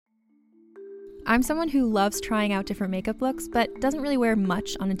I'm someone who loves trying out different makeup looks, but doesn't really wear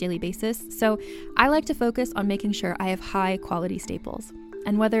much on a daily basis, so I like to focus on making sure I have high quality staples.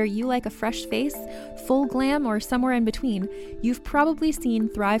 And whether you like a fresh face, full glam, or somewhere in between, you've probably seen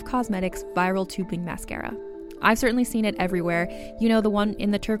Thrive Causemetics Viral Tubing Mascara. I've certainly seen it everywhere. You know, the one in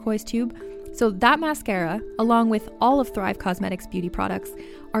the turquoise tube? So that mascara, along with all of Thrive Causemetics beauty products,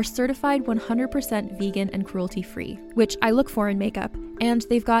 are certified 100% vegan and cruelty-free, which I look for in makeup, and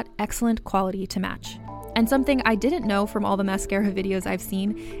they've got excellent quality to match. And something I didn't know from all the mascara videos I've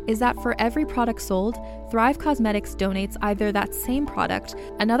seen is that for every product sold, Thrive Causemetics donates either that same product,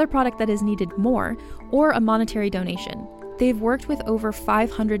 another product that is needed more, or a monetary donation. They've worked with over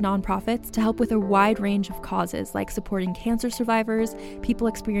 500 nonprofits to help with a wide range of causes like supporting cancer survivors, people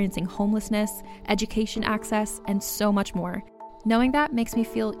experiencing homelessness, education access, and so much more. Knowing that makes me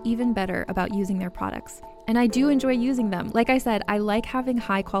feel even better about using their products. And I do enjoy using them. Like I said, I like having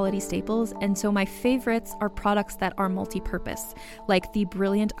high quality staples, and so my favorites are products that are multi-purpose, like the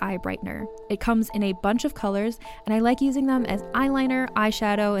Brilliant Eye Brightener. It comes in a bunch of colors, and I like using them as eyeliner,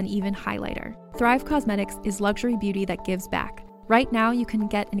 eyeshadow, and even highlighter. Thrive Causemetics is luxury beauty that gives back. Right now, you can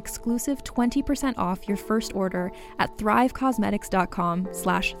get an exclusive 20% off your first order at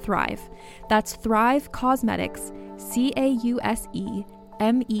thrivecausemetics.com/thrive. That's Thrive Causemetics,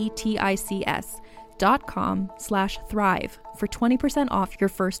 CAUSEMETICS.com/thrive for 20% off your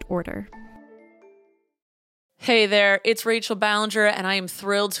first order. Hey there, it's Rachel Ballinger, and I am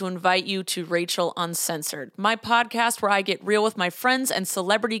thrilled to invite you to Rachel Uncensored, my podcast where I get real with my friends and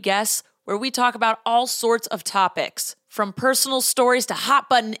celebrity guests, where we talk about all sorts of topics. From personal stories to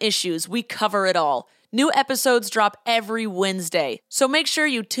hot-button issues, we cover it all. New episodes drop every Wednesday, so make sure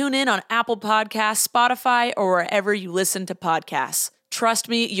you tune in on Apple Podcasts, Spotify, or wherever you listen to podcasts. Trust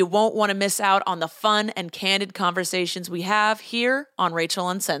me, you won't want to miss out on the fun and candid conversations we have here on Rachel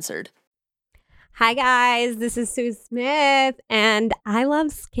Uncensored. Hi guys, this is Sue Smith, and I love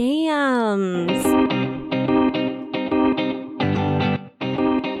scams.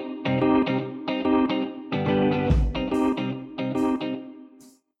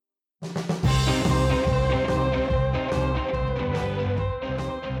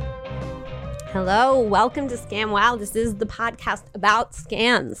 Hello, welcome to Scam Wow. This is the podcast about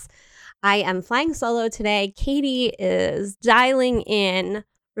scams. I am flying solo today. Katie is dialing in,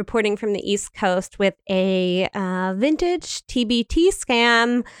 reporting from the East Coast with a vintage TBT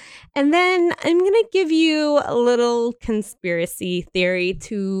scam. And then I'm going to give you a little conspiracy theory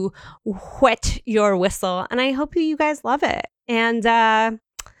to whet your whistle. And I hope you guys love it. And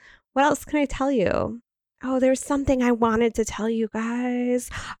what else can I tell you? Oh, there's something I wanted to tell you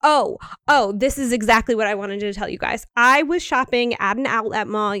guys. Oh, this is exactly what I wanted to tell you guys. I was shopping at an outlet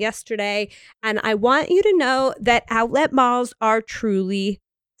mall yesterday, and I want you to know that outlet malls are truly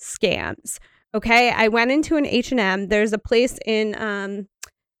scams. Okay, I went into an H&M. There's a place in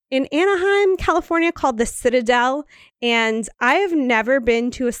Anaheim, California called the Citadel, and I have never been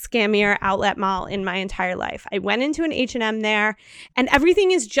to a scammier outlet mall in my entire life. I went into an H&M there, and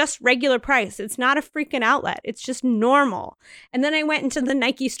everything is just regular price. It's not a freaking outlet. It's just normal. And then I went into the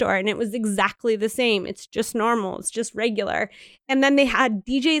Nike store, and it was exactly the same. It's just normal. It's just regular. And then they had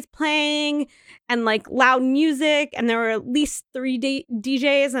DJs playing and like loud music, and there were at least 3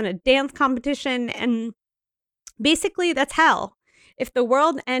 DJs and a dance competition, and basically that's hell. If the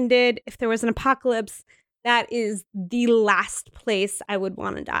world ended, if there was an apocalypse, that is the last place I would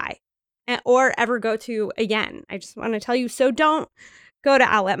want to die or ever go to again. I just want to tell you, so don't go to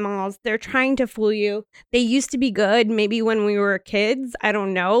outlet malls. They're trying to fool you. They used to be good maybe when we were kids. I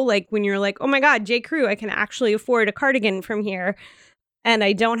don't know, like when you're like, oh my God, J. Crew, I can actually afford a cardigan from here and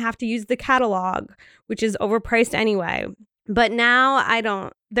I don't have to use the catalog, which is overpriced anyway. But now I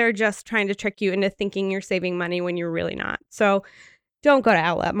don't. They're just trying to trick you into thinking you're saving money when you're really not. So don't go to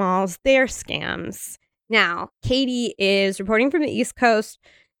outlet malls. They're scams. Now, Katie is reporting from the East Coast.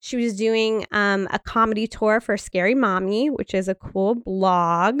 She was doing a comedy tour for Scary Mommy, which is a cool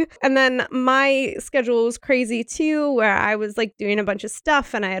blog. And then my schedule was crazy too, where I was like doing a bunch of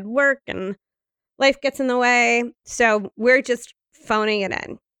stuff and I had work and life gets in the way. So we're just phoning it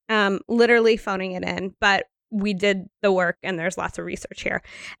in, literally phoning it in. But we did the work and there's lots of research here.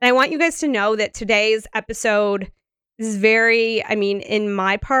 And I want you guys to know that today's episode is very, in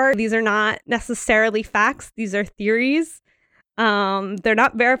my part, these are not necessarily facts. These are theories. They're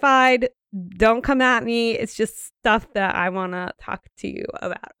not verified. Don't come at me. It's just stuff that I want to talk to you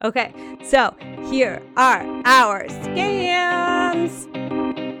about. Okay, so here are our scams.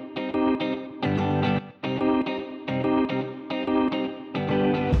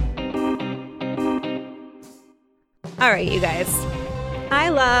 All right, you guys. I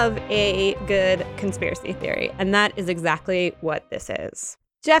love a good conspiracy theory, and that is exactly what this is.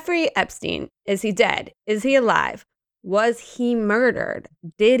 Jeffrey Epstein, is he dead? Is he alive? Was he murdered?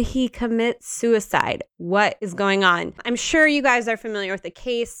 Did he commit suicide? What is going on? I'm sure you guys are familiar with the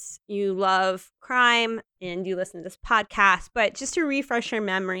case. You love crime and you listen to this podcast. But just to refresh your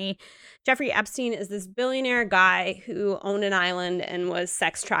memory, Jeffrey Epstein is this billionaire guy who owned an island and was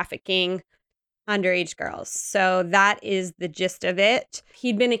sex trafficking underage girls. So that is the gist of it.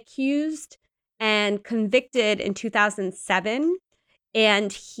 He'd been accused and convicted in 2007.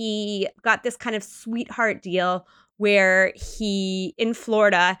 And he got this kind of sweetheart deal where in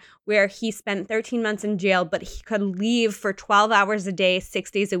Florida, where he spent 13 months in jail, but he could leave for 12 hours a day,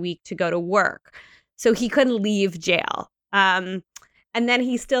 6 days a week to go to work. So he couldn't leave jail. And then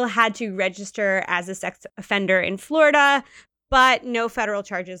he still had to register as a sex offender in Florida, but no federal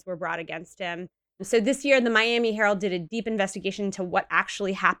charges were brought against him. So this year, the Miami Herald did a deep investigation into what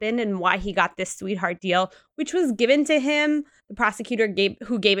actually happened and why he got this sweetheart deal, which was given to him. The prosecutor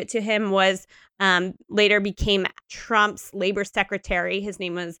who gave it to him was later became Trump's labor secretary. His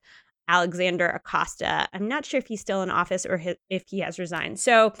name was Alexander Acosta. I'm not sure if he's still in office or if he has resigned.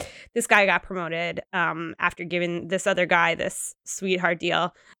 So this guy got promoted after giving this other guy this sweetheart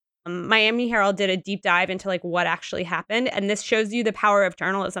deal. Miami Herald did a deep dive into like what actually happened. And this shows you the power of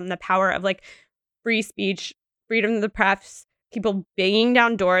journalism, the power of like free speech, freedom of the press, people banging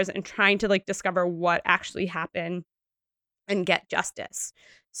down doors and trying to like discover what actually happened and get justice.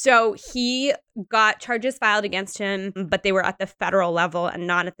 So he got charges filed against him, but they were at the federal level and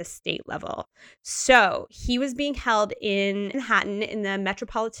not at the state level. So he was being held in Manhattan in the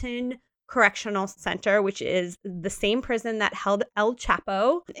Metropolitan Correctional Center, which is the same prison that held El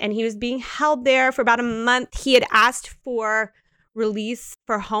Chapo. And he was being held there for about a month. He had asked for release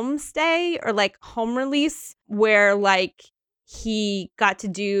for homestay or like home release, where like he got to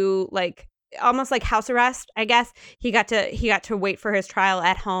do like almost like house arrest, I guess. He got to wait for his trial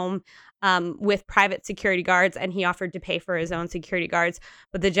at home with private security guards, and he offered to pay for his own security guards.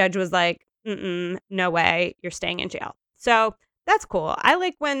 But the judge was like, no way, you're staying in jail. So that's cool. I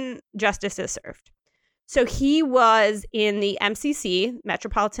like when justice is served. So he was in the MCC,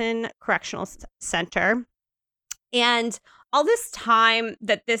 Metropolitan Correctional Center. And all this time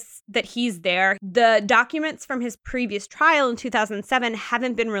that he's there, the documents from his previous trial in 2007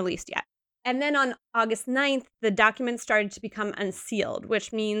 haven't been released yet. And then on August 9th, the documents started to become unsealed,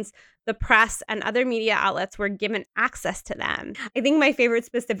 which means the press and other media outlets were given access to them. I think my favorite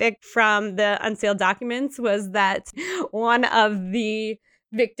specific from the unsealed documents was that one of the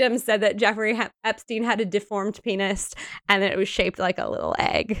victims said that Jeffrey Epstein had a deformed penis and that it was shaped like a little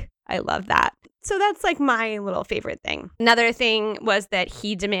egg. I love that. So that's like my little favorite thing. Another thing was that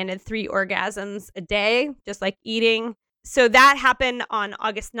he demanded 3 orgasms a day, just like eating. So that happened on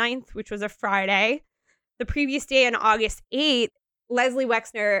August 9th, which was a Friday. The previous day, on August 8th, Leslie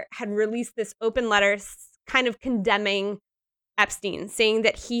Wexner had released this open letter kind of condemning Epstein, saying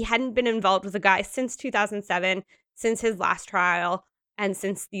that he hadn't been involved with the guy since 2007, since his last trial, and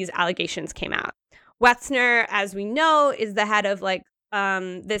since these allegations came out. Wexner, as we know, is the head of like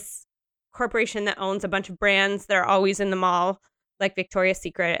this corporation that owns a bunch of brands that are always in the mall, like Victoria's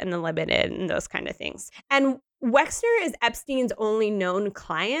Secret and The Limited and those kind of things. And Wexner is Epstein's only known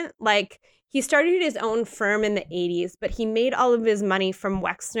client. Like, he started his own firm in the 80s, but he made all of his money from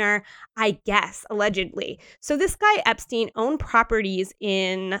Wexner, I guess, allegedly. So this guy, Epstein, owned properties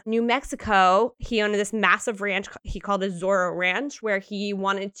in New Mexico. He owned this massive ranch he called a Zorro Ranch, where he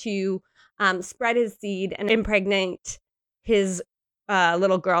wanted to spread his seed and impregnate his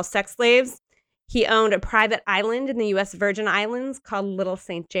little girl sex slaves. He owned a private island in the U.S. Virgin Islands called Little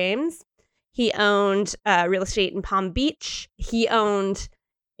St. James. He owned real estate in Palm Beach. He owned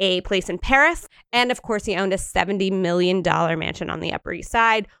a place in Paris. And of course, he owned a $70 million mansion on the Upper East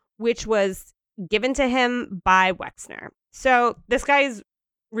Side, which was given to him by Wexner. So this guy is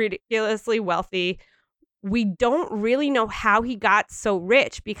ridiculously wealthy. We don't really know how he got so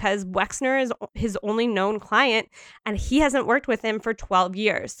rich because Wexner is his only known client and he hasn't worked with him for 12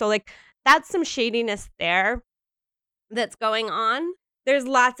 years. So like, that's some shadiness there that's going on. There's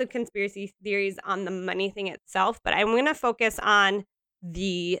lots of conspiracy theories on the money thing itself, but I'm going to focus on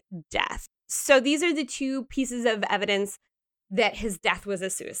the death. So these are the 2 pieces of evidence that his death was a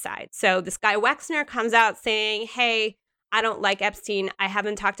suicide. So this guy Wexner comes out saying, hey, I don't like Epstein. I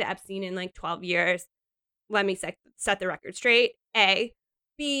haven't talked to Epstein in like 12 years. Let me set the record straight. A.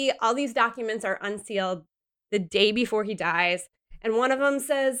 B, all these documents are unsealed the day before he dies. And one of them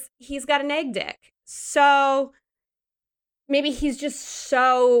says he's got an egg dick. So maybe he's just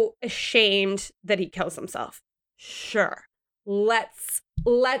so ashamed that he kills himself. Sure. Let's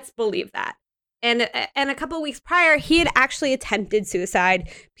believe that. And a couple of weeks prior, he had actually attempted suicide.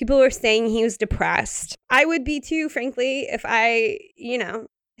 People were saying he was depressed. I would be too, frankly, if I,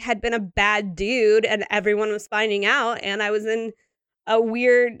 had been a bad dude and everyone was finding out and I was in a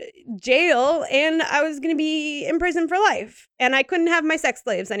weird jail and I was going to be in prison for life and I couldn't have my sex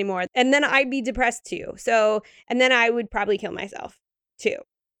slaves anymore. And then I'd be depressed too. And then I would probably kill myself too.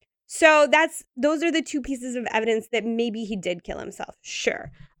 So those are the two pieces of evidence that maybe he did kill himself.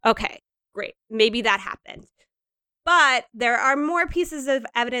 Sure. Okay, great. Maybe that happened. But there are more pieces of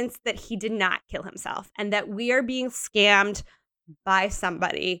evidence that he did not kill himself and that we are being scammed by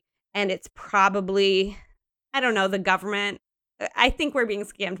somebody. And it's probably, I don't know, the government. I think we're being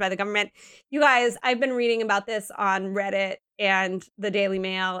scammed by the government. You guys, I've been reading about this on Reddit and the Daily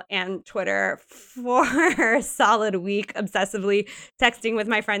Mail and Twitter for a solid week, obsessively texting with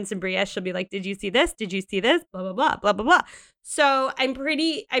my friend Sabria. She'll be like, did you see this? Did you see this? Blah, blah, blah, blah, blah, blah. So I'm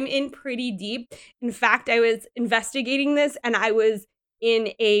in pretty deep. In fact, I was investigating this and I was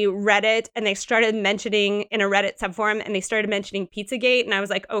in a Reddit and they started mentioning in a Reddit subforum and they started mentioning Pizzagate. And I was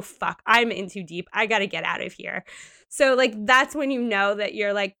like, oh, fuck, I'm in too deep. I got to get out of here. So like, that's when you know that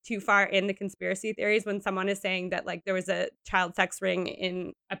you're like too far in the conspiracy theories when someone is saying that like there was a child sex ring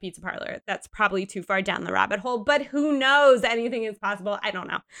in a pizza parlor. That's probably too far down the rabbit hole, but who knows? Anything is possible. I don't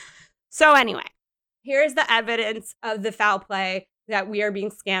know. So anyway, here's the evidence of the foul play that we are being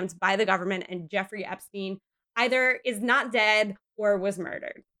scammed by the government and Jeffrey Epstein either is not dead or was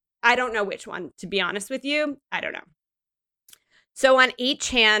murdered. I don't know which one, to be honest with you. I don't know. So on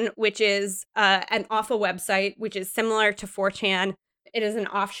 8chan, which is an awful website, which is similar to 4chan, it is an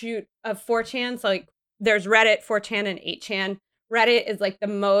offshoot of 4chan. So like there's Reddit, 4chan, and 8chan. Reddit is like the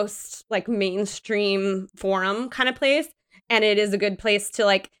most like mainstream forum kind of place. And it is a good place to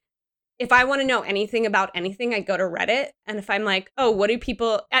like, if I want to know anything about anything, I go to Reddit. And if I'm like, oh, what do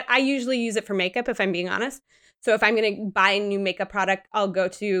people, I usually use it for makeup if I'm being honest. So if I'm going to buy a new makeup product, I'll go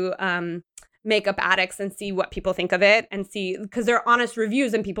to Makeup Addicts and see what people think of it and see, because they're honest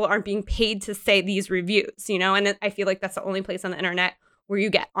reviews and people aren't being paid to say these reviews, and I feel like that's the only place on the internet where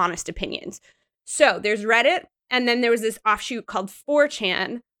you get honest opinions. So there's Reddit, and then there was this offshoot called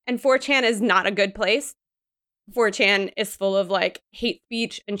 4chan, and 4chan is not a good place. 4chan is full of like hate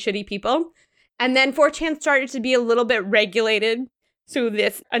speech and shitty people. And then 4chan started to be a little bit regulated. So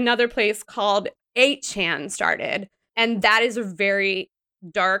another place called 8chan started, and that is a very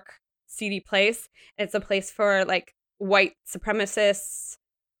dark, seedy place. It's a place for like white supremacists.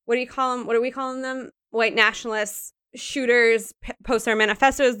 What do you call them? What are we calling them? White nationalists, shooters, post their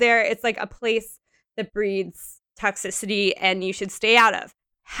manifestos there. It's like a place that breeds toxicity and you should stay out of.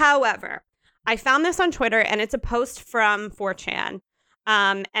 However, I found this on Twitter and it's a post from 4chan.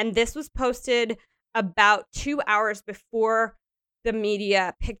 And this was posted about 2 hours before the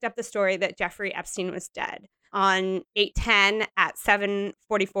media picked up the story that Jeffrey Epstein was dead on 8/10 at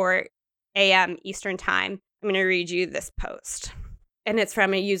 7:44 a.m. Eastern time. I'm going to read you this post. And it's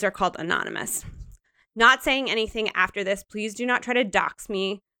from a user called Anonymous. Not saying anything after this. Please do not try to dox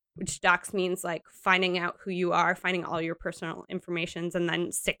me, which dox means like finding out who you are, finding all your personal informations, and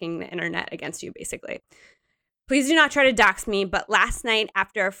then sicking the internet against you, basically. Please do not try to dox me, but last night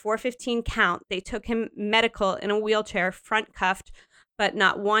after a 4:15 count, they took him medical in a wheelchair, front cuffed, but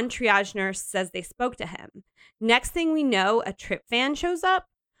not one triage nurse says they spoke to him. Next thing we know, a trip van shows up.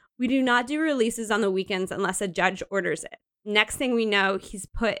 We do not do releases on the weekends unless a judge orders it. Next thing we know, he's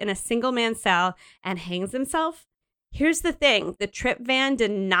put in a single man cell and hangs himself. Here's the thing. The trip van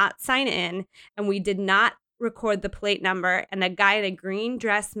did not sign in, and we did not record the plate number, and a guy in a green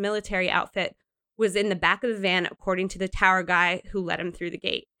dress military outfit was in the back of the van, according to the tower guy who let him through the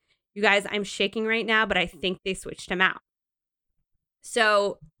gate. You guys, I'm shaking right now, but I think they switched him out.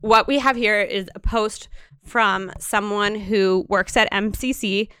 So what we have here is a post from someone who works at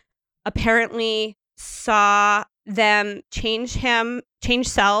MCC, apparently saw them change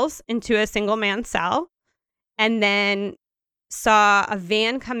cells into a single man cell, and then saw a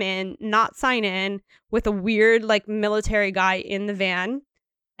van come in, not sign in, with a weird like military guy in the van,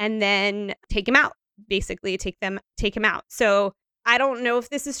 and then take him out, basically take him out. So I don't know if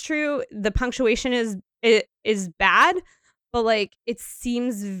this is true. The punctuation is bad, but like it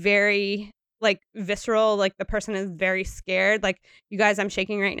seems very like visceral, like the person is very scared. Like, you guys, I'm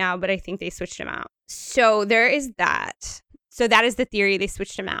shaking right now, but I think they switched him out. So there is that. So that is the theory. They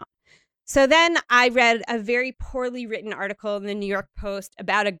switched him out. So then I read a very poorly written article in the New York Post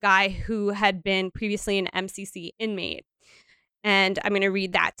about a guy who had been previously an MCC inmate. And I'm going to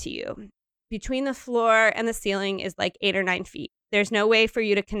read that to you. Between the floor and the ceiling is like 8 or 9 feet. There's no way for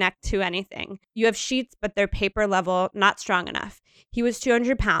you to connect to anything. You have sheets, but they're paper level, not strong enough. He was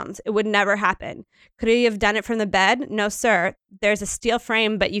 200 pounds. It would never happen. Could he have done it from the bed? No, sir. There's a steel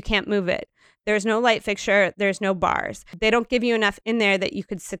frame, but you can't move it. There's no light fixture. There's no bars. They don't give you enough in there that you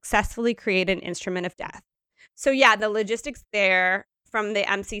could successfully create an instrument of death. So yeah, the logistics there from the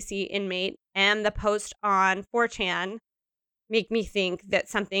MCC inmate and the post on 4chan make me think that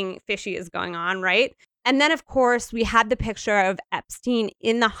something fishy is going on, right? And then, of course, we had the picture of Epstein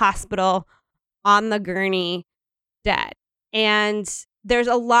in the hospital on the gurney, dead. And there's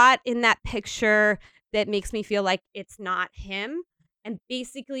a lot in that picture that makes me feel like it's not him. And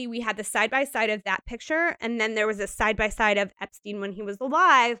basically, we had the side-by-side of that picture, and then there was a side-by-side of Epstein when he was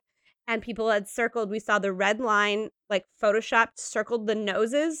alive, and people had circled. We saw the red line, like photoshopped, circled the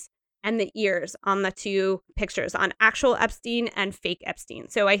noses and the ears on the two pictures, on actual Epstein and fake Epstein.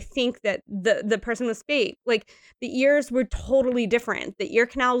 So I think that the person was fake. Like, the ears were totally different. The ear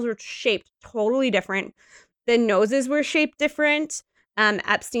canals were shaped totally different. The noses were shaped different.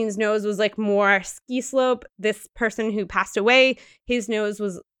 Epstein's nose was like more ski slope. This person who passed away, his nose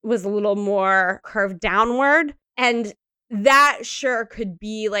was a little more curved downward. And that sure could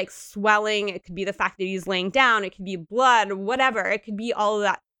be like swelling. It could be the fact that he's laying down. It could be blood, whatever. It could be all of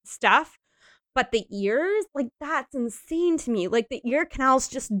that stuff. But the ears, like, that's insane to me. Like, the ear canals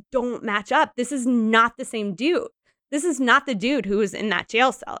just don't match up. This is not the same dude. This is not the dude who was in that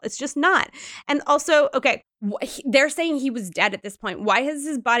jail cell. It's just not. And also, okay, they're saying he was dead at this point. Why is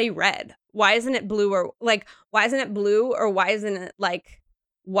his body red? Why isn't it blue? Or like, why isn't it blue? Or why isn't it like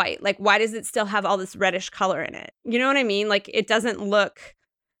white? Like, why does it still have all this reddish color in it? You know what I mean? Like, it doesn't look,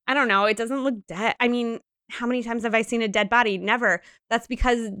 I don't know. It doesn't look dead. I mean, how many times have I seen a dead body? Never. That's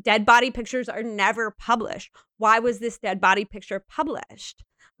because dead body pictures are never published. Why was this dead body picture published?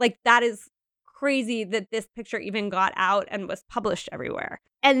 Like, that is crazy that this picture even got out and was published everywhere.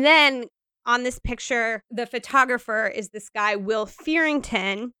 And then on this picture, the photographer is this guy, Will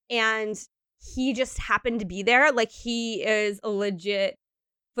Fearington, and he just happened to be there. Like, he is a legit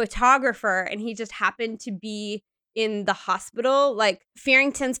photographer, and he just happened to be in the hospital. Like,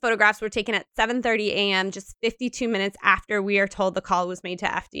 Fearington's photographs were taken at 7:30 a.m., just 52 minutes after we are told the call was made to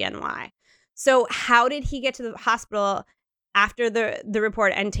FDNY. So how did he get to the hospital after the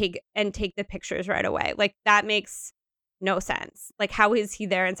report and take the pictures right away? Like, that makes no sense. Like, how is he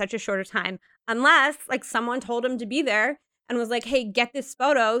there in such a shorter time? Unless, like, someone told him to be there and was like, hey, get this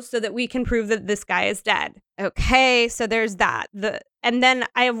photo so that we can prove that this guy is dead. Okay, so there's that. And then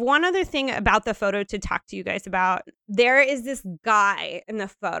I have one other thing about the photo to talk to you guys about. There is this guy in the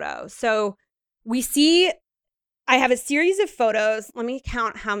photo. So we see, I have a series of photos. Let me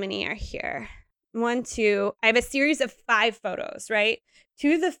count how many are here. 1, 2. I have a series of 5 photos, right?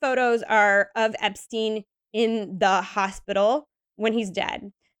 2 of the photos are of Epstein in the hospital when he's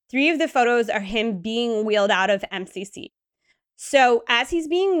dead. 3 of the photos are him being wheeled out of MCC. So as he's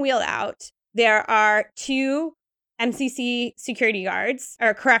being wheeled out, there are 2 MCC security guards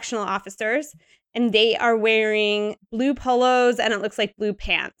or correctional officers, and they are wearing blue polos and it looks like blue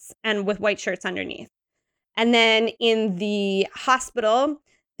pants and with white shirts underneath. And then in the hospital,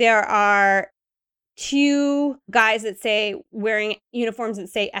 there are 2 guys that say wearing uniforms that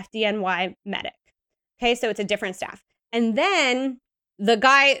say FDNY medic. Okay, so it's a different staff. And then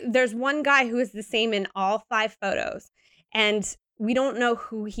there's one guy who is the same in all 5 photos. And we don't know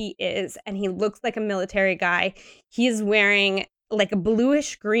who he is. And he looks like a military guy. He's wearing like a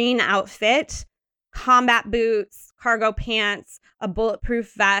bluish green outfit, combat boots, cargo pants, a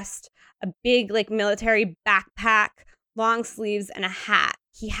bulletproof vest, a big like military backpack, long sleeves, and a hat.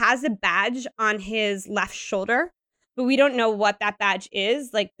 He has a badge on his left shoulder, but we don't know what that badge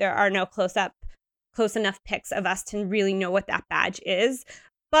is. Like, there are no close enough pics of us to really know what that badge is.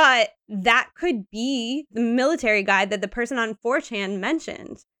 But that could be the military guy that the person on 4chan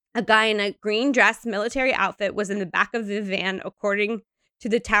mentioned. A guy in a green dress military outfit was in the back of the van, according to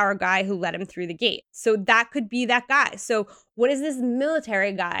the tower guy who let him through the gate. So that could be that guy. So what is this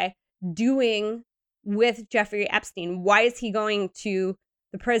military guy doing with Jeffrey Epstein? Why is he going to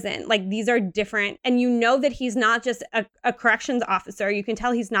the prison? Like, these are different. And you know that he's not just a corrections officer. You can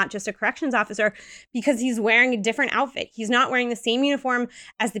tell he's not just a corrections officer because he's wearing a different outfit. He's not wearing the same uniform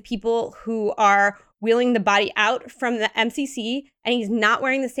as the people who are wheeling the body out from the MCC. And he's not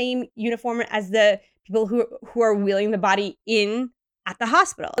wearing the same uniform as the people who are wheeling the body in at the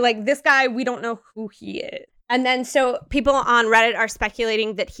hospital. Like, this guy, we don't know who he is. And then so people on Reddit are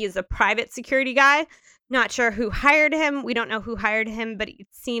speculating that he is a private security guy. Not sure who hired him. We don't know who hired him, but it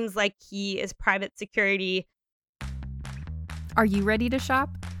seems like he is private security. Are you ready to shop?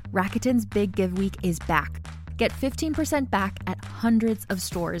 Rakuten's Big Give Week is back. Get 15% back at hundreds of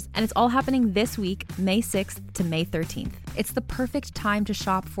stores, and it's all happening this week, May 6th to May 13th. It's the perfect time to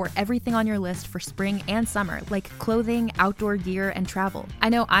shop for everything on your list for spring and summer, like clothing, outdoor gear, and travel. I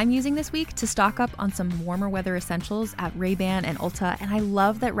know I'm using this week to stock up on some warmer weather essentials at Ray-Ban and Ulta, and I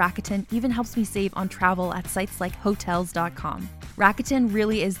love that Rakuten even helps me save on travel at sites like Hotels.com. Rakuten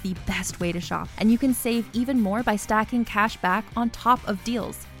really is the best way to shop, and you can save even more by stacking cash back on top of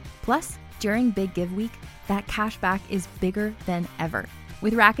deals. Plus, during Big Give Week, that cash back is bigger than ever.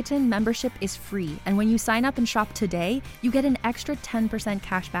 With Rakuten, membership is free, and when you sign up and shop today, you get an extra 10%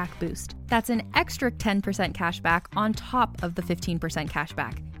 cash back boost. That's an extra 10% cash back on top of the 15% cash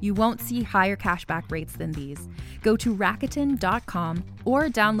back. You won't see higher cash back rates than these. Go to Rakuten.com or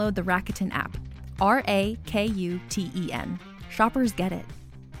download the Rakuten app. Rakuten. Shoppers get it.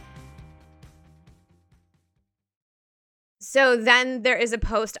 So then there is a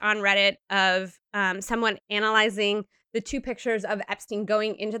post on Reddit of someone analyzing the two pictures of Epstein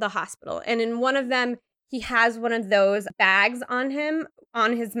going into the hospital. And in one of them, he has one of those bags on him,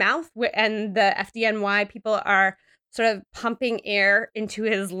 on his mouth, and the FDNY people are sort of pumping air into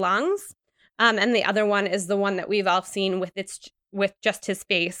his lungs. And the other one is the one that we've all seen with just his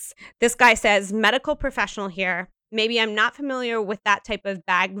face. This guy says, medical professional here. Maybe I'm not familiar with that type of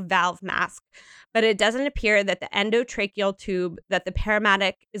bag valve mask, but it doesn't appear that the endotracheal tube that the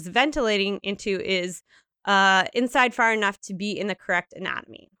paramedic is ventilating into is inside far enough to be in the correct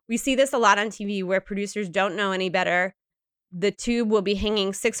anatomy. We see this a lot on TV where producers don't know any better. The tube will be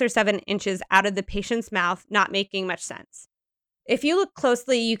hanging 6 or 7 inches out of the patient's mouth, not making much sense. If you look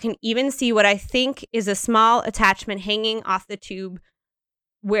closely, you can even see what I think is a small attachment hanging off the tube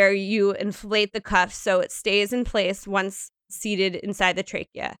where you inflate the cuff so it stays in place once seated inside the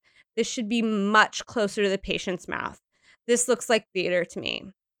trachea. This should be much closer to the patient's mouth. This looks like theater to me.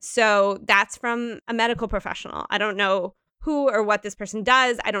 So that's from a medical professional. I don't know who or what this person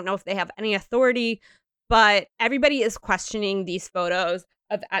does. I don't know if they have any authority, but everybody is questioning these photos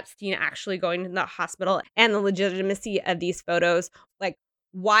of Epstein actually going to the hospital and the legitimacy of these photos. Like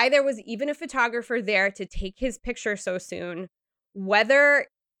why there was even a photographer there to take his picture so soon, whether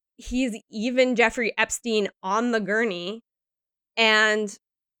he's even Jeffrey Epstein on the gurney, and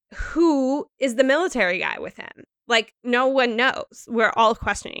who is the military guy with him. Like, no one knows. We're all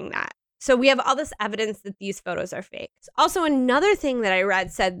questioning that. So we have all this evidence that these photos are fake. Also, another thing that I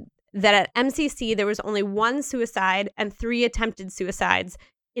read said that at MCC, there was only 1 suicide and 3 attempted suicides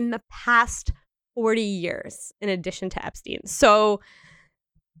in the past 40 years, in addition to Epstein. So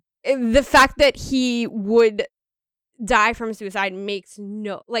the fact that he would die from suicide makes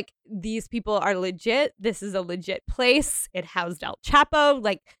no, like, these people are legit. This is a legit place. It housed El Chapo.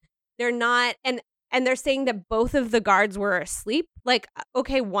 Like, they're not, and they're saying that both of the guards were asleep. Like,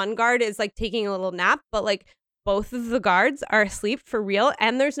 okay, one guard is like taking a little nap, but like both of the guards are asleep for real.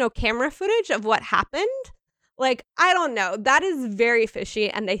 And there's no camera footage of what happened. Like, I don't know. That is very fishy.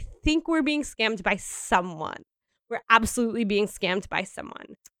 And I think we're being scammed by someone. We're absolutely being scammed by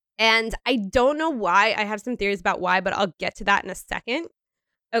someone. And I don't know why. I have some theories about why, but I'll get to that in a second.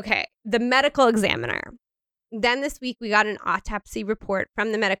 Okay, the medical examiner. Then this week, we got an autopsy report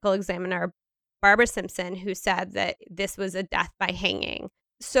from the medical examiner, Barbara Simpson, who said that this was a death by hanging.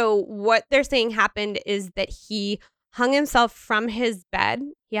 So what they're saying happened is that he hung himself from his bed.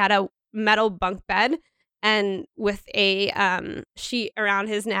 He had a metal bunk bed and with a sheet around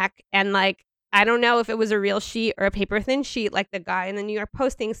his neck. And like, I don't know if it was a real sheet or a paper thin sheet like the guy in the New York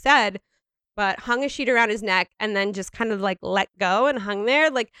Post thing said, but hung a sheet around his neck and then just kind of like let go and hung there.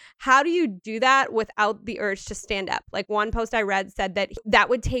 Like, how do you do that without the urge to stand up? Like, one post I read said that that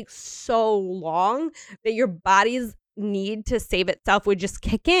would take so long that your body's need to save itself would just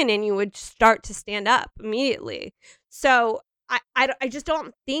kick in and you would start to stand up immediately. So I just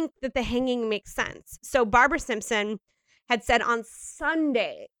don't think that the hanging makes sense. So Barbara Simpson had said on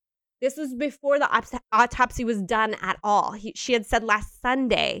Sunday, this was before the autopsy was done at all. She had said last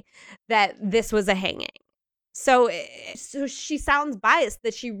Sunday that this was a hanging. So she sounds biased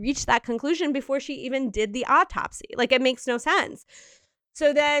that she reached that conclusion before she even did the autopsy. Like, it makes no sense.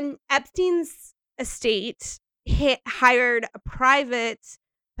 So then Epstein's estate hired a private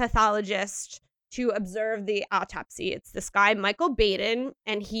pathologist to observe the autopsy. It's this guy, Michael Baden,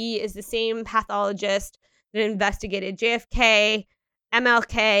 and he is the same pathologist that investigated JFK,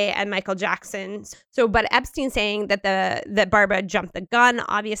 MLK, and Michael Jackson. So, but Epstein saying that Barbara jumped the gun,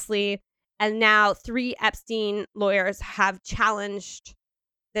 obviously, and now 3 Epstein lawyers have challenged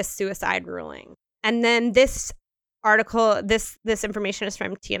this suicide ruling. And then this article, this information is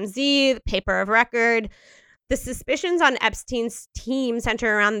from TMZ, the paper of record. The suspicions on Epstein's team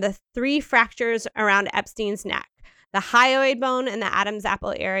center around the 3 fractures around Epstein's neck, the hyoid bone and the Adam's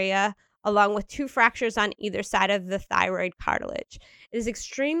apple area, along with 2 fractures on either side of the thyroid cartilage. It is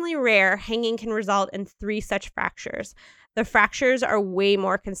extremely rare. Hanging can result in 3 such fractures. The fractures are way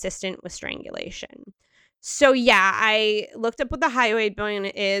more consistent with strangulation. So yeah, I looked up what the hyoid bone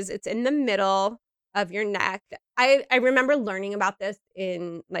is. It's in the middle of your neck. I remember learning about this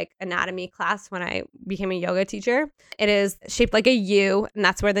in like anatomy class when I became a yoga teacher. It is shaped like a U, and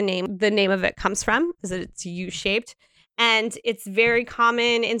that's where the name of it comes from, is that it's U-shaped. And it's very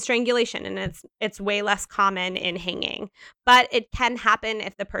common in strangulation, and it's way less common in hanging. But it can happen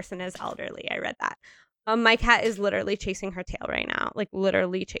if the person is elderly. I read that. My cat is literally chasing her tail right now, like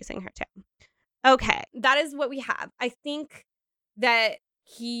literally chasing her tail. Okay, that is what we have. I think that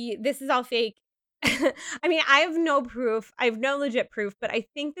this is all fake. I mean, I have no proof. I have no legit proof, but I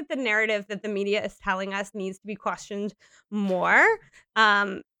think that the narrative that the media is telling us needs to be questioned more,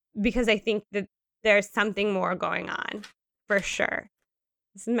 because I think that there's something more going on for sure.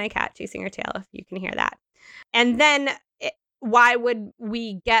 This is my cat chasing her tail, if you can hear that. And then why would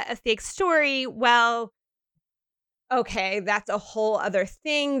we get a fake story? Well, okay, that's a whole other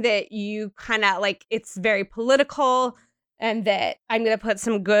thing that you kind of like, it's very political, and that I'm going to put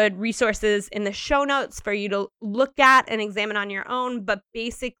some good resources in the show notes for you to look at and examine on your own. But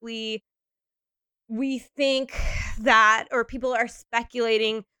basically, we think that, or people are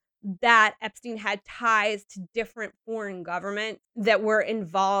speculating that Epstein had ties to different foreign governments that were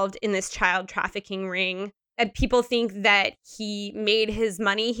involved in this child trafficking ring. And people think that he may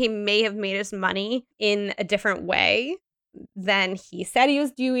have made his money in a different way than he said he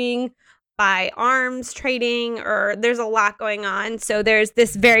was doing, by arms trading, or there's a lot going on. So there's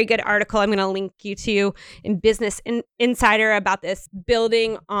this very good article I'm going to link you to in Business Insider about this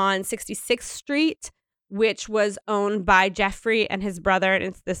building on 66th Street, which was owned by Jeffrey and his brother. And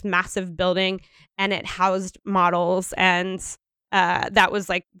it's this massive building, and it housed models, and that was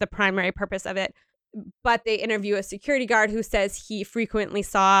like the primary purpose of it. But they interview a security guard who says he frequently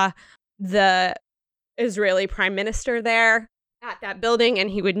saw the Israeli prime minister there at that building, and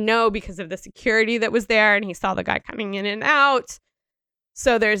he would know because of the security that was there, and he saw the guy coming in and out.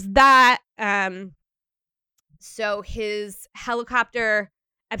 So there's that. So his helicopter,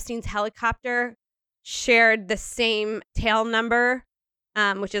 Epstein's helicopter, shared the same tail number,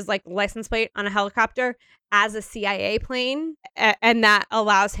 which is like license plate on a helicopter, as a CIA plane, and that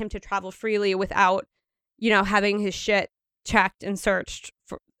allows him to travel freely without, having his shit checked and searched.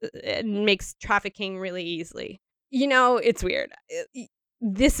 It makes trafficking really easily. It's weird.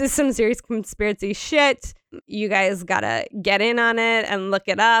 This is some serious conspiracy shit. You guys gotta get in on it and look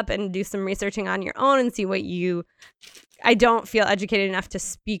it up and do some researching on your own and see what I don't feel educated enough to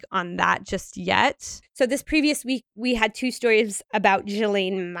speak on that just yet. So this previous week, we had 2 stories about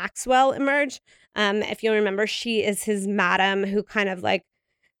Ghislaine Maxwell emerge. If you'll remember, she is his madam who kind of like,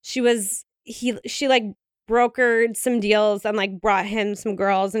 she like brokered some deals and like brought him some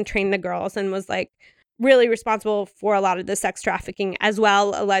girls and trained the girls, and was like really responsible for a lot of the sex trafficking as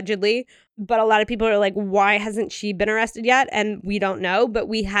well, allegedly. But a lot of people are like, why hasn't she been arrested yet? And we don't know, but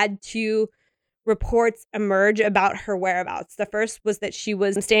we had 2 reports emerge about her whereabouts. The first was that she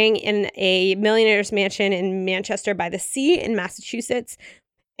was staying in a millionaire's mansion in Manchester by the Sea in Massachusetts.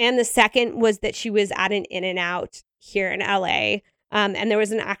 And the second was that she was at an In-N-Out here in LA. And there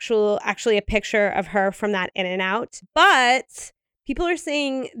was actually a picture of her from that In-N-Out. But people are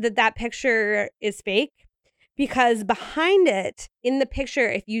saying that picture is fake, because behind it, in the picture,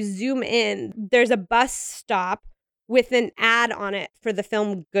 if you zoom in, there's a bus stop with an ad on it for the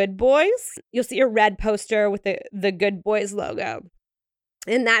film Good Boys. You'll see a red poster with the Good Boys logo.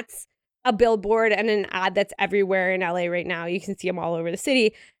 And that's a billboard and an ad that's everywhere in LA right now. You can see them all over the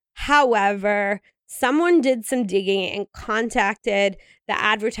city. However, someone did some digging and contacted the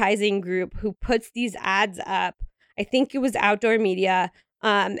advertising group who puts these ads up. I think it was Outdoor Media.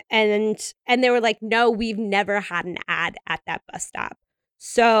 And they were like, no, we've never had an ad at that bus stop.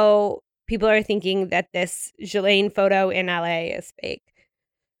 So people are thinking that this Ghislaine photo in LA is fake.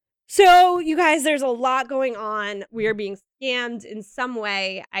 So you guys, there's a lot going on. We are being scammed in some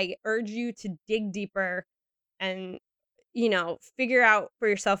way. I urge you to dig deeper and, figure out for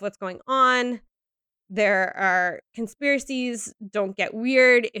yourself what's going on. There are conspiracies. Don't get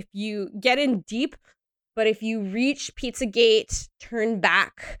weird. If you get in deep, but if you reach Pizzagate, turn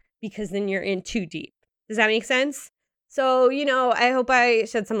back, because then you're in too deep. Does that make sense? So, I hope I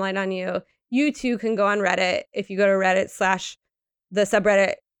shed some light on you. You too can go on Reddit. If you go to Reddit / the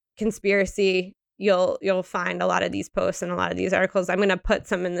subreddit conspiracy, you'll find a lot of these posts and a lot of these articles. I'm going to put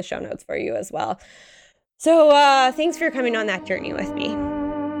some in the show notes for you as well. So thanks for coming on that journey with me.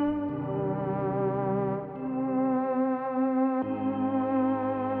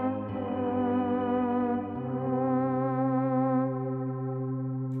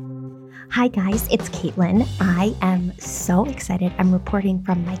 Hi guys, it's Caitlin. I am so excited. I'm reporting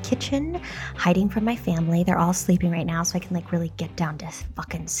from my kitchen, hiding from my family. They're all sleeping right now, so I can really get down to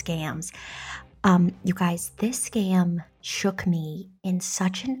fucking scams. You guys, this scam shook me in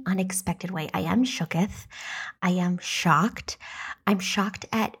such an unexpected way. I am shooketh. I am shocked. I'm shocked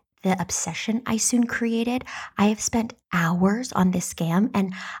at the obsession I soon created. I have spent hours on this scam,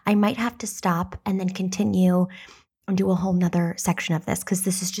 and I might have to stop and then continue and do a whole nother section of this because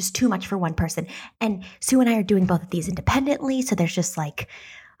this is just too much for one person. And Sue and I are doing both of these independently, so there's just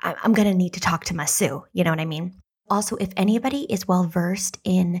I'm going to need to talk to my Sue, you know what I mean? Also, if anybody is well-versed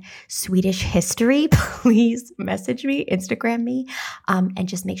in Swedish history, please message me, Instagram me, and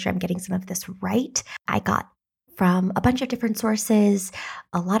just make sure I'm getting some of this right. I got from a bunch of different sources,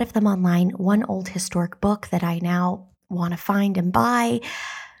 a lot of them online, one old historic book that I now want to find and buy.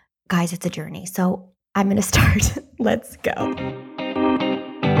 Guys, it's a journey. So I'm going to start. Let's go.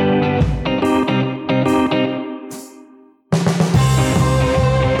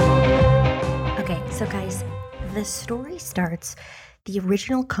 Okay, so guys, the story starts. The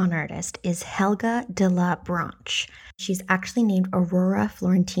original con artist is Helga de la Branche. She's actually named Aurora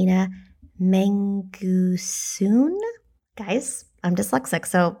Florentina Mangosoon. Guys, I'm dyslexic,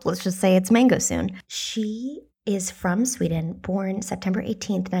 so let's just say it's Mangosoon. She is from Sweden, born September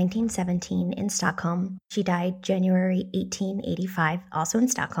 18th, 1917 in Stockholm. She died January 1885, also in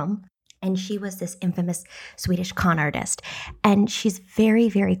Stockholm. And she was this infamous Swedish con artist. And she's very,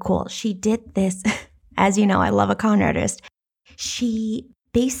 very cool. She did this, as you know, I love a con artist. She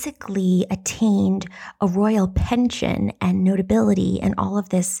basically attained a royal pension and notability and all of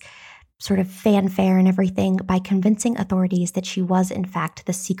this sort of fanfare and everything by convincing authorities that she was, in fact,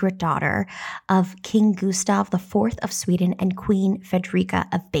 the secret daughter of King Gustav IV of Sweden and Queen Fredrika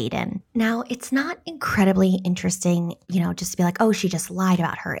of Baden. Now, it's not incredibly interesting, just to be like, oh, she just lied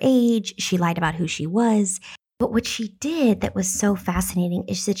about her age. She lied about who she was. But what she did that was so fascinating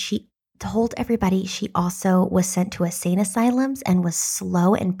is that she told everybody she also was sent to insane asylums and was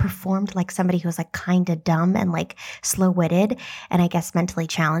slow and performed like somebody who was kind of dumb and slow-witted and I guess mentally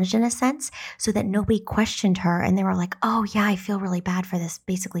challenged in a sense, so that nobody questioned her and they were like, oh yeah, I feel really bad for this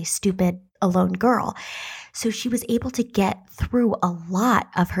basically stupid alone girl. So she was able to get through a lot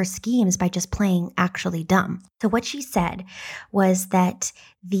of her schemes by just playing actually dumb. So what she said was that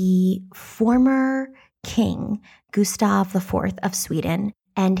the former king, Gustav IV of Sweden,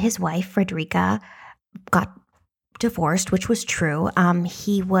 and his wife, Fredrika, got divorced, which was true.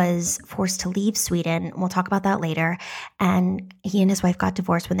 He was forced to leave Sweden. We'll talk about that later. And he and his wife got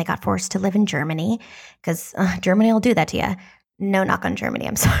divorced when they got forced to live in Germany, because Germany will do that to you. No knock on Germany,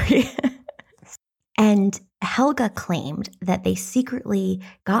 I'm sorry. And Helga claimed that they secretly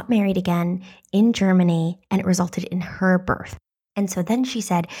got married again in Germany, and it resulted in her birth. And so then she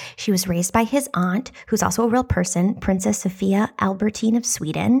said she was raised by his aunt, who's also a real person, Princess Sophia Albertine of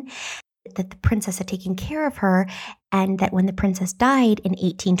Sweden, that the princess had taken care of her, and that when the princess died in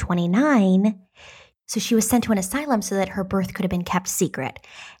 1829, so she was sent to an asylum so that her birth could have been kept secret.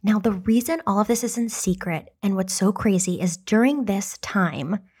 Now, the reason all of this is in secret, and what's so crazy, is during this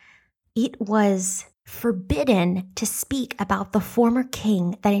time, it was forbidden to speak about the former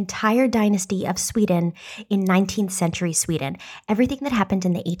king, that entire dynasty of Sweden in 19th century Sweden. Everything that happened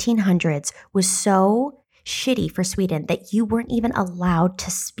in the 1800s was so shitty for Sweden that you weren't even allowed to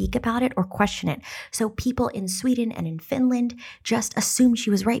speak about it or question it. So people in Sweden and in Finland just assumed she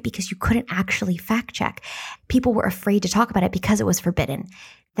was right because you couldn't actually fact check. People were afraid to talk about it because it was forbidden.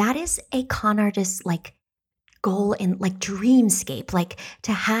 That is a con artist's goal in dreamscape,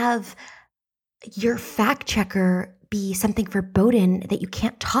 to have your fact checker be something verboten that you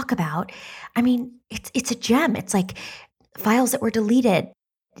can't talk about. I mean, it's a gem. It's like files that were deleted.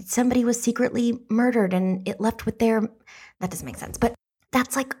 Somebody was secretly murdered and it left with that doesn't make sense. But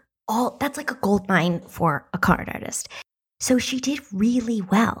that's like a gold mine for a con artist. So she did really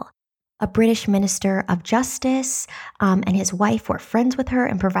well. A British minister of justice and his wife were friends with her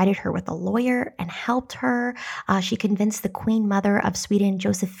and provided her with a lawyer and helped her. She convinced the Queen Mother of Sweden,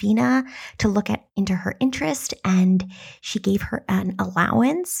 Josephina, to look into her interest, and she gave her an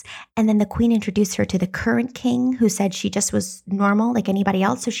allowance. And then the Queen introduced her to the current king, who said she just was normal like anybody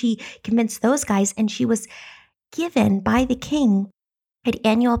else. So she convinced those guys, and she was given by the king an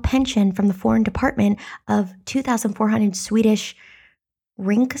annual pension from the Foreign Department of 2,400 Swedish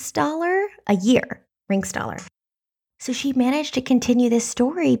Riksdaler a year. Riksdaler. So she managed to continue this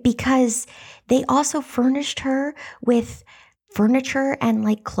story because they also furnished her with furniture and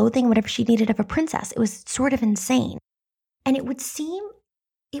like clothing, whatever she needed of a princess. It was sort of insane. And it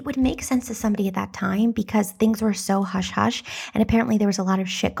would make sense to somebody at that time because things were so hush-hush. And apparently there was a lot of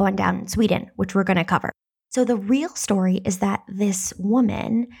shit going down in Sweden, which we're going to cover. So the real story is that this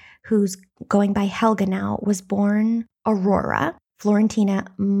woman who's going by Helga now was born Aurora Florentina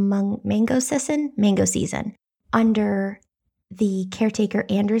Mango Season under the caretaker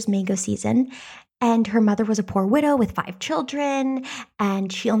Anders Mango Season. And her mother was a poor widow with 5 children,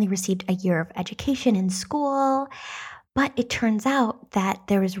 and she only received a year of education in school. But it turns out that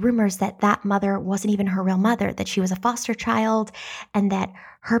there was rumors that that mother wasn't even her real mother, that she was a foster child, and that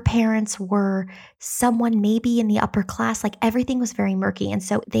her parents were someone maybe in the upper class. Like everything was very murky. And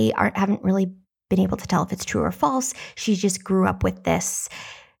so they haven't really been able to tell if it's true or false. She just grew up with this,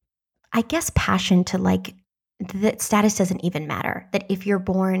 I guess, passion to like, that status doesn't even matter. That if you're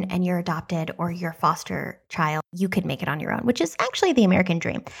born and you're adopted or you're a foster child, you could make it on your own, which is actually the American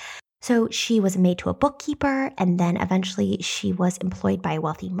dream. So she was made to a bookkeeper, and then eventually she was employed by a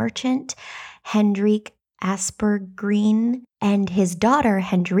wealthy merchant, Hendrik Aspergreen, and his daughter,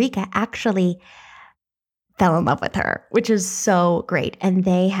 Hendrika, actually fell in love with her, which is so great. And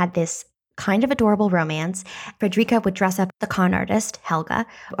they had this kind of adorable romance. Fredrika would dress up the con artist, Helga,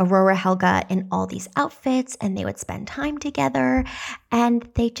 Aurora Helga, in all these outfits, and they would spend time together, and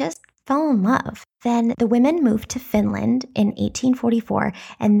they just fell in love. Then the women moved to Finland in 1844,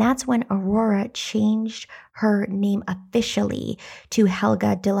 and that's when Aurora changed her name officially to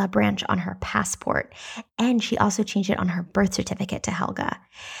Helga de la Branch on her passport. And she also changed it on her birth certificate to Helga.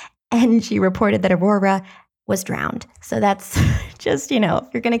 And she reported that Aurora was drowned. So that's just,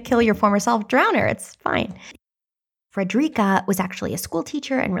 if you're going to kill your former self, drown her. It's fine. Fredrika was actually a school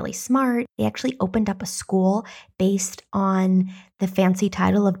teacher and really smart. They actually opened up a school based on the fancy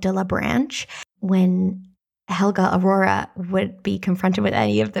title of de la Branch. When Helga Aurora would be confronted with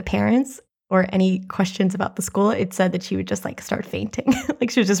any of the parents or any questions about the school, it said that she would just like start fainting. Like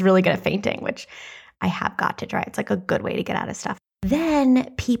she was just really good at fainting, which I have got to try. It's like a good way to get out of stuff.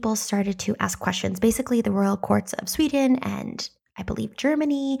 Then people started to ask questions. Basically, the royal courts of Sweden and I believe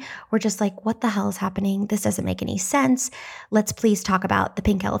Germany were just like, what the hell is happening? This doesn't make any sense. Let's please talk about the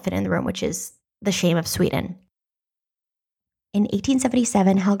pink elephant in the room, which is the shame of Sweden. In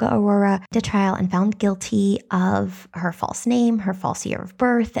 1877, Helga Aurora went to trial and found guilty of her false name, her false year of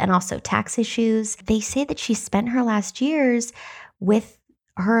birth, and also tax issues. They say that she spent her last years with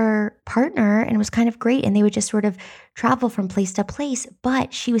her partner and it was kind of great, and they would just sort of travel from place to place,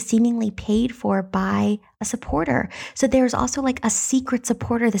 but she was seemingly paid for by a supporter. So there's also like a secret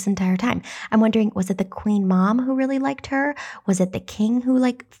supporter this entire time. I'm wondering, was it the queen mom who really liked her? Was it the king who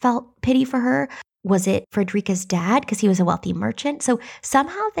like felt pity for her? Was it Fredrika's dad because he was a wealthy merchant? So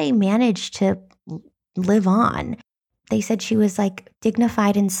somehow they managed to live on. They said she was like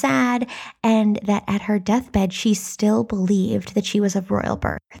dignified and sad, and that at her deathbed, she still believed that she was of royal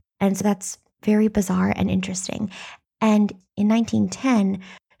birth. And so that's very bizarre and interesting. And in 1910,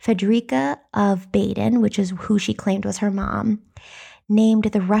 Fredrika of Baden, which is who she claimed was her mom, named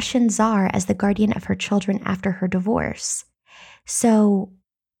the Russian Tsar as the guardian of her children after her divorce. So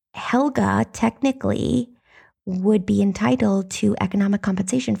Helga technically would be entitled to economic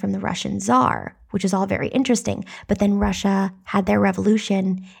compensation from the Russian Tsar, which is all very interesting. But then Russia had their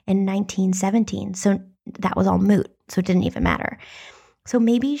revolution in 1917, so that was all moot, so it didn't even matter. So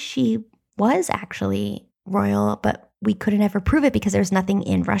maybe she was actually royal, but we couldn't ever prove it because there's nothing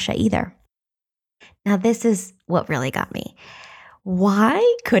in Russia either. Now, this is what really got me.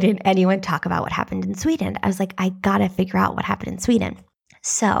 Why couldn't anyone talk about what happened in Sweden? I was like, I gotta figure out what happened in Sweden.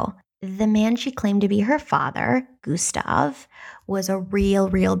 So the man she claimed to be her father, Gustav, was a real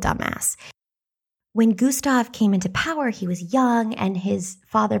dumbass. When Gustav came into power, he was young, and his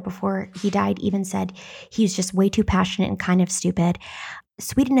father, before he died, even said he was just way too passionate and kind of stupid.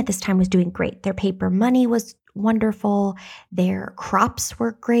 Sweden at this time was doing great. Their paper money was wonderful. Their crops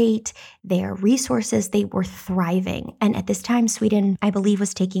were great. Their resources, they were thriving. And at this time, Sweden, I believe,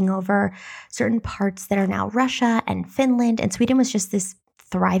 was taking over certain parts that are now Russia and Finland. And Sweden was just this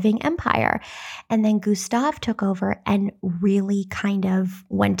thriving empire. And then Gustav took over and really kind of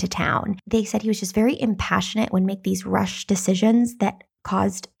went to town. They said he was just very impassionate, would make these rush decisions that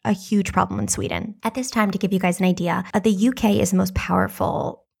caused a huge problem in Sweden. At this time, to give you guys an idea, the UK is the most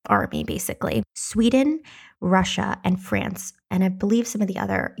powerful army, basically. Sweden, Russia, and France, and I believe some of the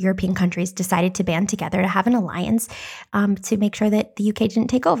other European countries decided to band together to have an alliance to make sure that the UK didn't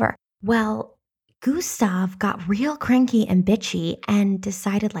take over. Well, Gustav got real cranky and bitchy and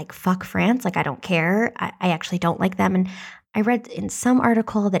decided like, fuck France. Like, I don't care. I actually don't like them. And I read in some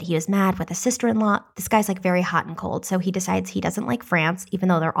article that he was mad with a sister-in-law. This guy's like very hot and cold. So he decides he doesn't like France, even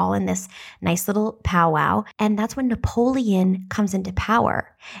though they're all in this nice little powwow. And that's when Napoleon comes into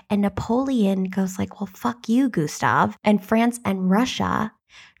power. And Napoleon goes like, well, fuck you, Gustav. And France and Russia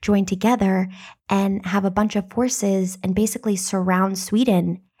join together and have a bunch of forces and basically surround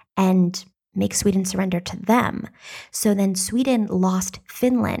Sweden and make Sweden surrender to them. So then Sweden lost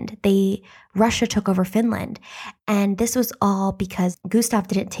Finland. Russia took over Finland. And this was all because Gustav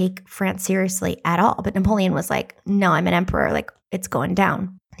didn't take France seriously at all. But Napoleon was like, no, I'm an emperor. Like, it's going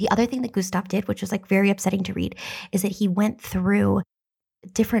down. The other thing that Gustav did, which was like very upsetting to read, is that he went through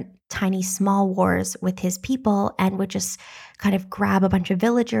different tiny small wars with his people and would just kind of grab a bunch of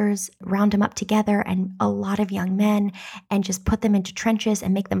villagers, round them up together and a lot of young men and just put them into trenches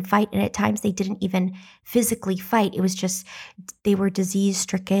and make them fight. And at times they didn't even physically fight. It was just they were disease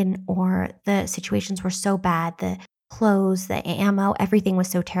stricken or the situations were so bad, the clothes, the ammo, everything was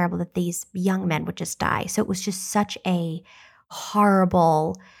so terrible that these young men would just die. So it was just such a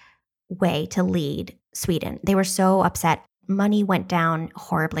horrible way to lead Sweden. They were so upset. Money went down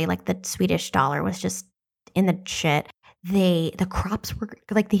horribly. Like the Swedish dollar was just in the shit. The crops were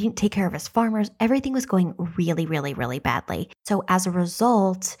like, they didn't take care of his farmers. Everything was going really, really, really badly. So as a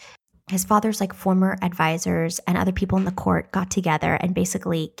result, his father's like former advisors and other people in the court got together and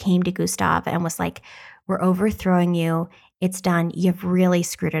basically came to Gustav and was like, we're overthrowing you. It's done. You've really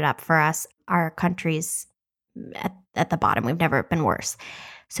screwed it up for us. Our country's at the bottom. We've never been worse.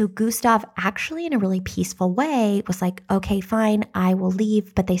 So Gustav actually in a really peaceful way was like, okay, fine, I will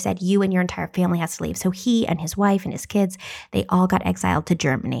leave. But they said, you and your entire family has to leave. So he and his wife and his kids, they all got exiled to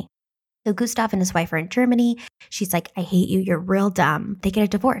Germany. So Gustav and his wife are in Germany. She's like, I hate you. You're real dumb. They get a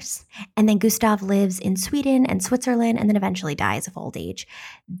divorce. And then Gustav lives in Sweden and Switzerland and then eventually dies of old age.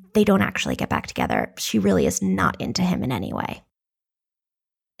 They don't actually get back together. She really is not into him in any way.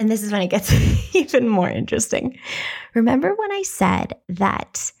 And this is when it gets even more interesting. Remember when I said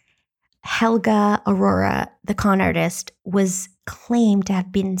that Helga Aurora, the con artist, was claimed to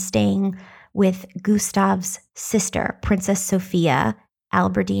have been staying with Gustav's sister, Princess Sophia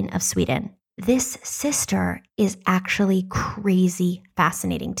Alberdine of Sweden? This sister is actually crazy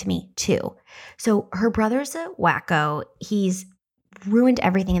fascinating to me too. So her brother's a wacko. He's ruined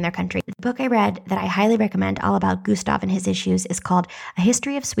everything in their country. The book I read that I highly recommend all about Gustav and his issues is called A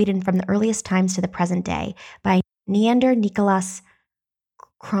History of Sweden from the Earliest Times to the Present Day by Neander Nicholas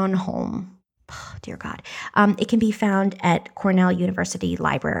Kronholm. Oh, dear God. It can be found at Cornell University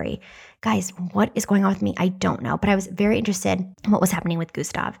Library. Guys, what is going on with me? I don't know, but I was very interested in what was happening with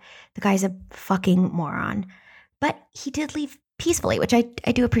Gustav. The guy's a fucking moron, but he did leave peacefully, which I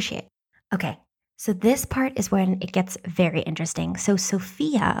do appreciate. Okay. So this part is when it gets very interesting. So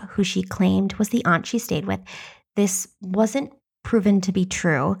Sophia, who she claimed was the aunt she stayed with, this wasn't proven to be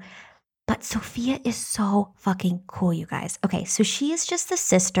true, but Sophia is so fucking cool, you guys. Okay, so she is just the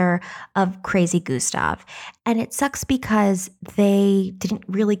sister of crazy Gustav. And it sucks because they didn't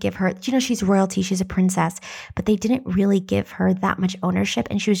really give her, she's royalty, she's a princess, but they didn't really give her that much ownership.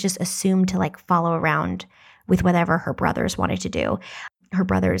 And she was just assumed to like follow around with whatever her brothers wanted to do. Her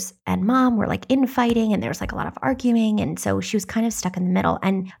brothers and mom were like infighting and there was like a lot of arguing. And so she was kind of stuck in the middle.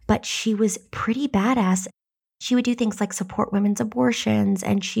 But she was pretty badass. She would do things like support women's abortions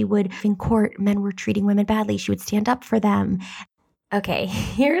and she would, in court, men were treating women badly. She would stand up for them. Okay,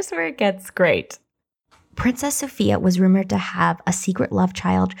 here's where it gets great. Princess Sophia was rumored to have a secret love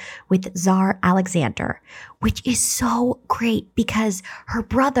child with Tsar Alexander, which is so great because her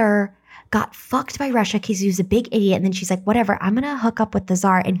brother got fucked by Russia because he was a big idiot. And then she's like, whatever, I'm going to hook up with the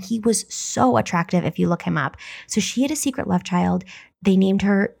Tsar. And he was so attractive if you look him up. So she had a secret love child. They named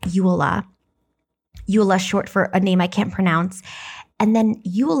her Eula. Eula, short for a name I can't pronounce. And then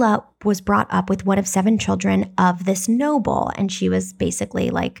Eula was brought up with one of 7 children of this noble. And she was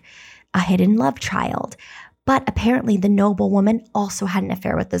basically like a hidden love child. But apparently the noble woman also had an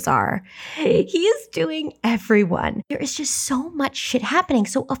affair with the Tsar. He is doing everyone. There is just so much shit happening.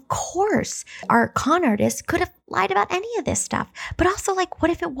 So of course, our con artist could have lied about any of this stuff. But also like, what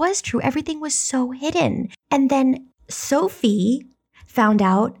if it was true? Everything was so hidden. And then Sophie found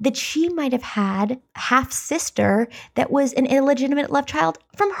out that she might have had a half-sister that was an illegitimate love child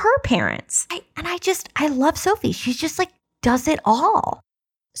from her parents. I love Sophie. She's just like, does it all.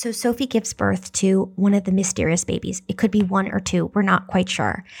 So Sophie gives birth to one of the mysterious babies. It could be 1 or 2. We're not quite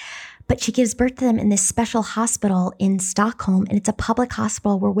sure. But she gives birth to them in this special hospital in Stockholm. And it's a public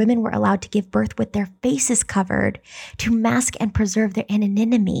hospital where women were allowed to give birth with their faces covered to mask and preserve their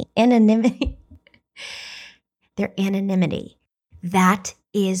anonymity. Their anonymity. That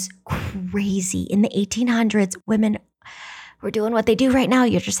is crazy. In the 1800s, women were doing what they do right now.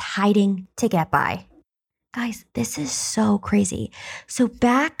 You're just hiding to get by. Guys, this is so crazy. So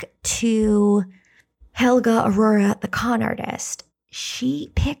back to Helga Aurora, the con artist.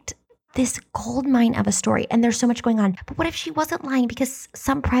 She picked this gold mine of a story, and there's so much going on. But what if she wasn't lying because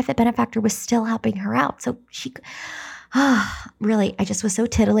some private benefactor was still helping her out? So she... really, I just was so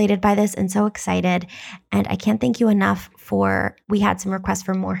titillated by this and so excited. And I can't thank you enough we had some requests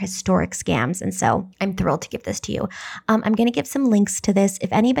for more historic scams. And so I'm thrilled to give this to you. I'm going to give some links to this.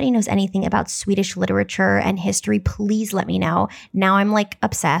 If anybody knows anything about Swedish literature and history, please let me know. Now I'm like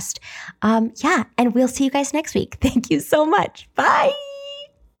obsessed. Yeah. And we'll see you guys next week. Thank you so much. Bye.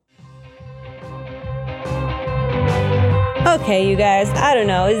 Okay, you guys, I don't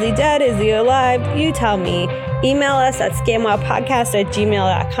know. Is he dead? Is he alive? You tell me. Email us at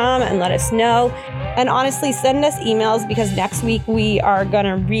scamwowpodcast@gmail.com and let us know. And honestly, send us emails because next week we are going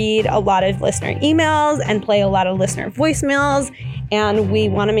to read a lot of listener emails and play a lot of listener voicemails. And we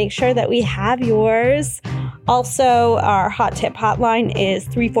want to make sure that we have yours. Also, our hot tip hotline is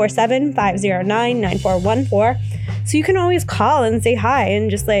 347-509-9414. So you can always call and say hi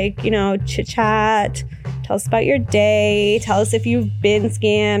and just chit chat. Tell us about your day. Tell us if you've been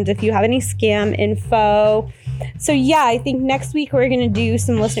scammed, if you have any scam info. So yeah, I think next week we're going to do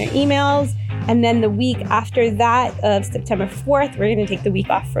some listener emails. And then the week after that of September 4th, we're going to take the week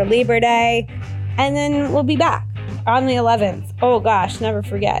off for Labor Day. And then we'll be back on the 11th. Oh gosh, never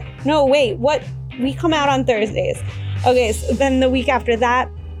forget. No, wait, what? We come out on Thursdays. Okay, so then the week after that,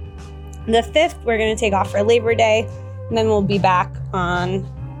 the 5th, we're going to take off for Labor Day. And then we'll be back on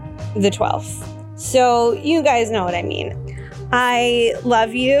the 12th. So you guys know what I mean. I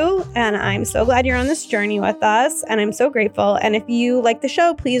love you, and I'm so glad you're on this journey with us, and I'm so grateful. And if you like the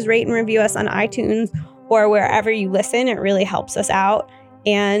show, please rate and review us on iTunes or wherever you listen. It really helps us out.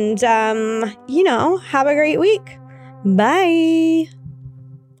 And, have a great week. Bye.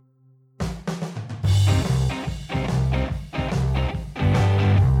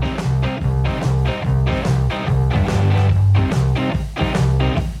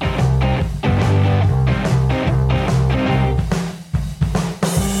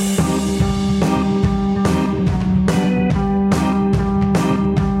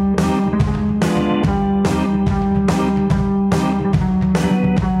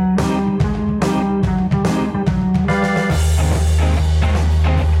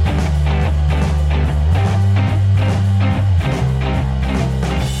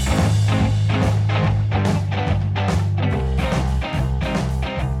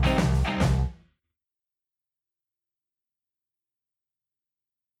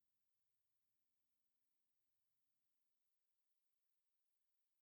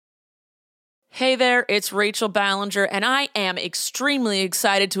 Hey there, it's Rachel Ballinger, and I am extremely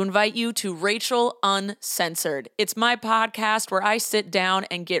excited to invite you to Rachel Uncensored. It's my podcast where I sit down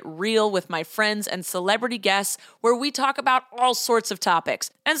and get real with my friends and celebrity guests, where we talk about all sorts of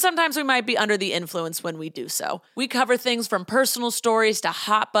topics. And sometimes we might be under the influence when we do so. We cover things from personal stories to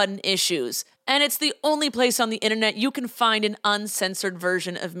hot button issues. And it's the only place on the internet you can find an uncensored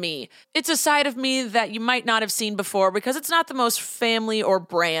version of me. It's a side of me that you might not have seen before because it's not the most family or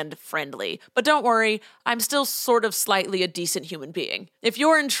brand friendly. But don't worry, I'm still sort of slightly a decent human being. If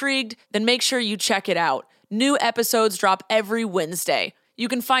you're intrigued, then make sure you check it out. New episodes drop every Wednesday. You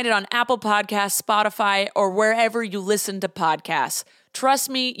can find it on Apple Podcasts, Spotify, or wherever you listen to podcasts. Trust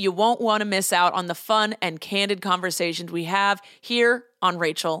me, you won't want to miss out on the fun and candid conversations we have here on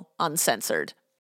Rachel Uncensored.